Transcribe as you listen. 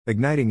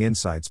Igniting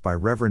Insights by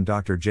Reverend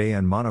Dr. J.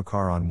 N.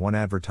 Monokar on one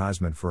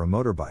advertisement for a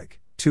motorbike,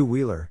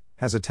 two-wheeler,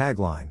 has a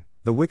tagline,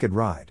 "The Wicked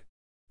Ride."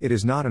 It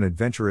is not an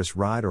adventurous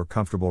ride or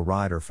comfortable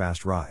ride or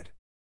fast ride.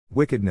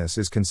 Wickedness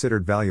is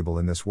considered valuable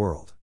in this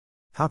world.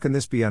 How can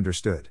this be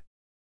understood?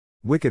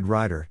 Wicked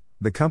Rider,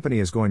 the company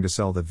is going to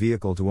sell the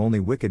vehicle to only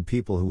wicked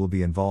people who will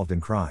be involved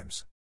in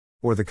crimes.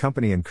 Or the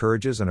company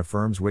encourages and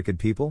affirms wicked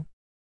people?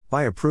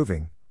 By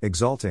approving,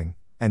 exalting,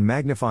 and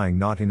magnifying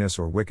naughtiness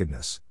or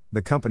wickedness,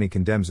 the company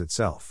condemns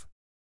itself.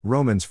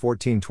 Romans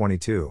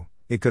 14:22,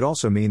 it could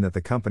also mean that the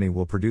company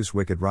will produce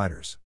wicked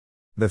riders.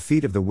 The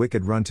feet of the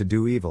wicked run to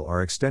do evil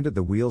are extended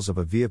the wheels of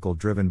a vehicle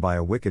driven by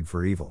a wicked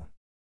for evil.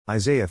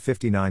 Isaiah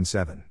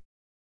 59:7.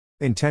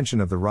 Intention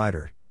of the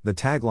rider, the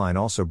tagline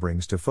also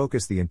brings to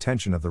focus the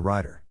intention of the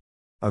rider.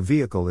 A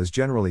vehicle is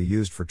generally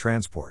used for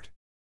transport.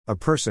 A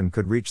person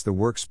could reach the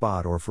work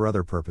spot or for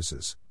other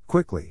purposes,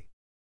 quickly.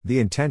 The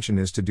intention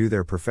is to do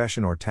their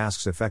profession or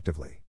tasks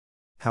effectively.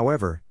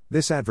 However,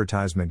 this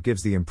advertisement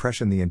gives the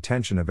impression the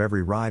intention of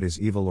every ride is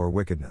evil or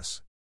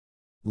wickedness.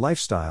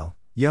 Lifestyle,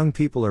 young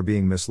people are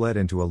being misled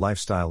into a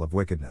lifestyle of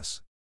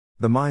wickedness.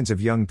 The minds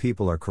of young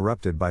people are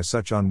corrupted by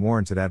such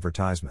unwarranted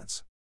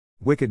advertisements.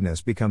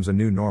 Wickedness becomes a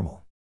new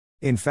normal.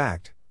 In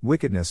fact,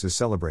 wickedness is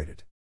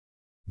celebrated.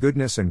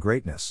 Goodness and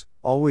greatness,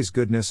 always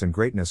goodness and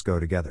greatness go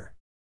together.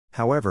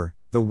 However,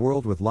 the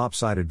world with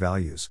lopsided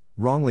values,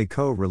 wrongly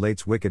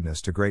co-relates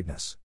wickedness to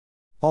greatness.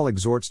 Paul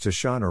exhorts to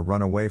shun or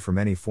run away from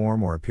any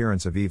form or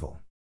appearance of evil.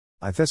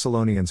 I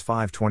Thessalonians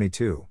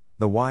 5:22,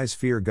 the wise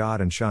fear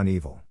God and shun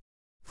evil.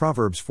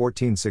 Proverbs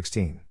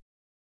 14:16.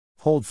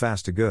 Hold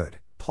fast to good,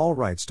 Paul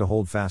writes to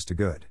hold fast to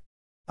good.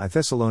 I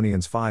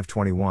Thessalonians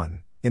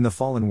 5:21, in the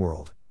fallen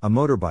world, a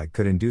motorbike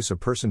could induce a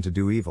person to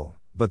do evil,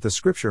 but the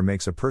scripture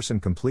makes a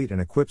person complete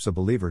and equips a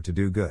believer to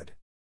do good.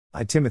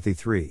 I Timothy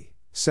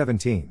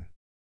 3:17.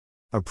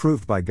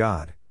 Approved by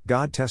God,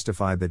 God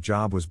testified that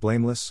Job was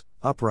blameless,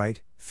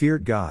 upright,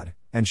 feared God,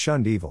 and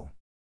shunned evil.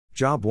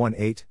 Job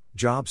 1:8,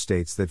 Job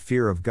states that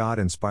fear of God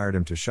inspired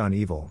him to shun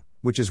evil,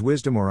 which is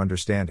wisdom or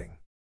understanding.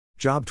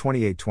 Job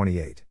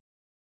 28:28.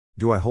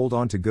 Do I hold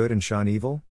on to good and shun evil?